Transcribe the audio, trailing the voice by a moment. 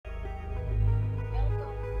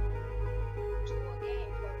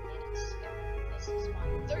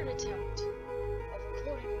attempt of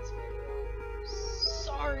recording this video.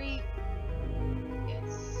 Sorry,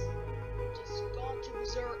 it's just gone to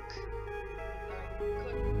berserk. I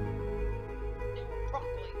couldn't do it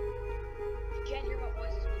properly. If you can't hear my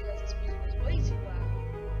voice, it's because this music is way too loud.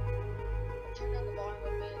 I turned down the volume a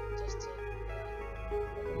bit just to,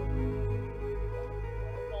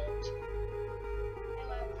 won't.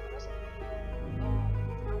 Anyway, for the rest of the video,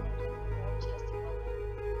 I'm going to do more testing level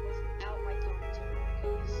without my commentary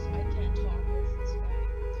because I can't talk with this guy.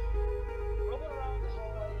 Roaming around the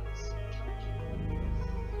hallways, killing people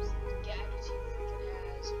with gadgets he freaking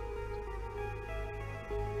has.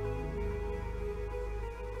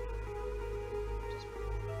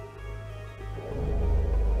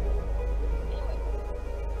 Anyway,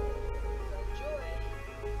 enjoy.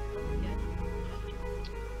 Again,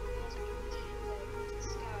 the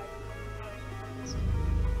sky.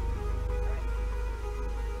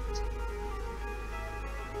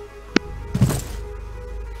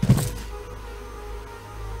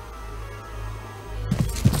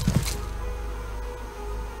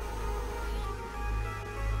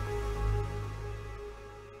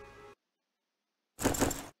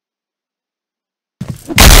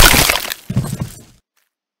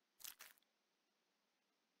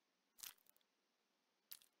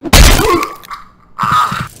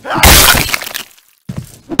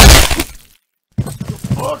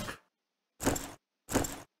 Fuck!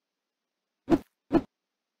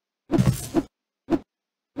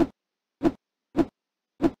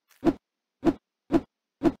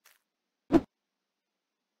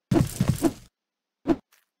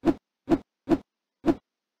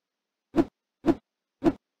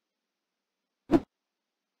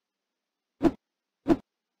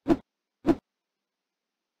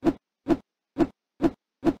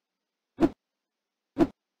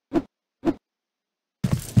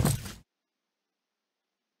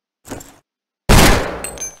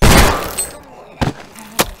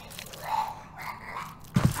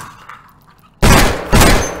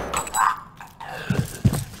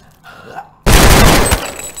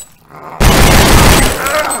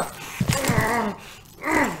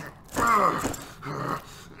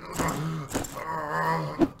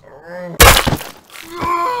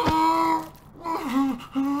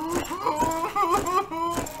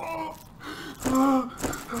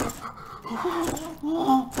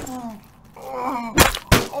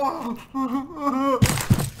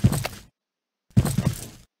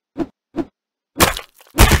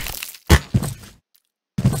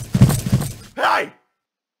 Hey!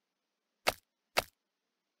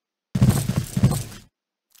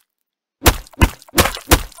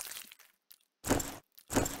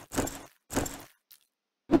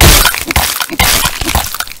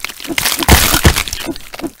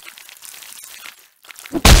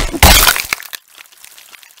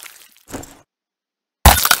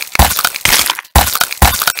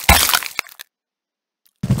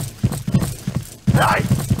 Hey!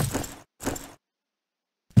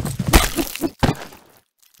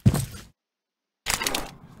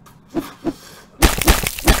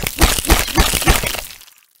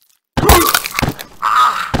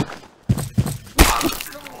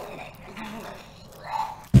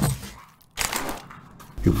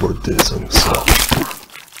 You brought this on yourself.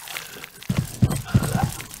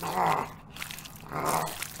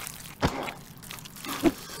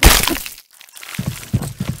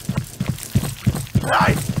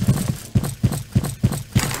 Hey!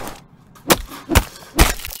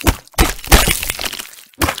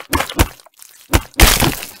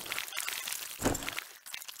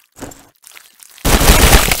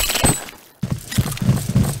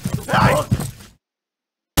 Hey!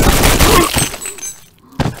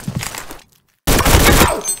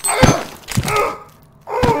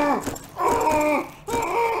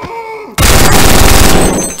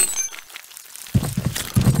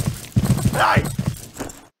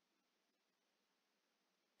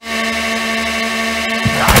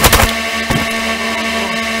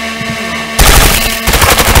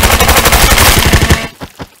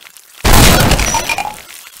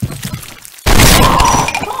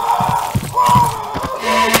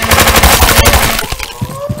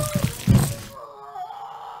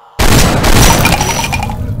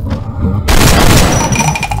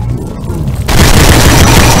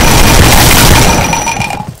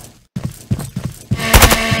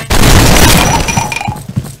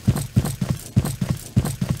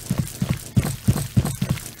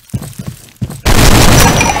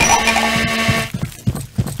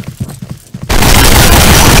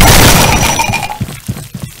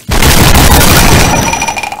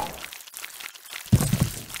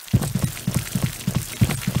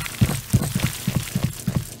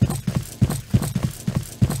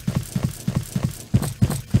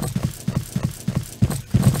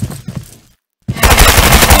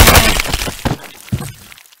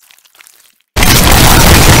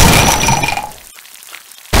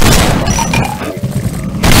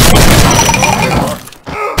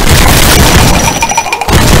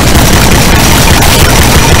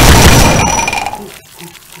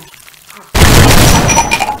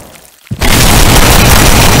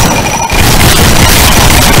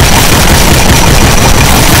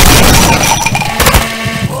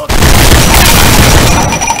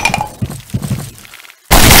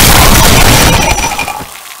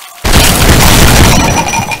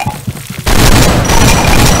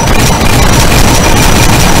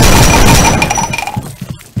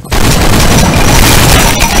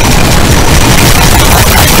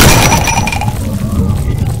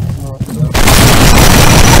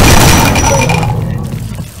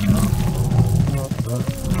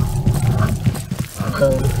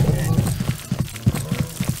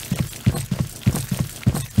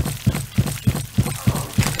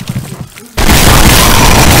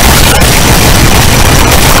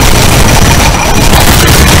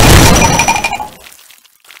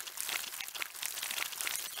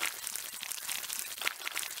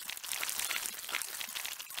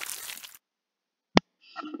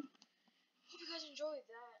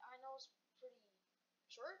 enjoy that. I know it's pretty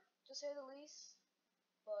short, to say the least,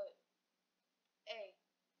 but hey,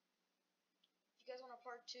 if you guys want a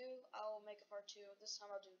part 2, I will make a part 2. This time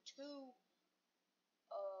I'll do 2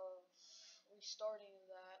 of restarting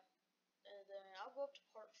that, and then I'll go up to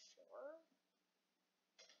part 4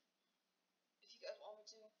 if you guys want me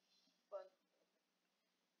to. But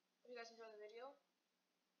if you guys enjoyed the video,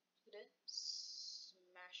 if you did,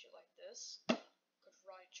 smash it like this. Good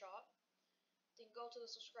right chop. Then go to the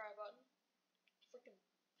subscribe button, freaking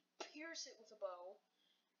pierce it with a bow,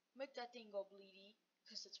 make that thing go bleedy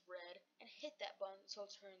because it's red, and hit that button so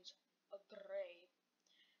it turns a gray.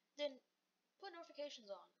 Then put notifications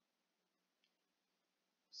on.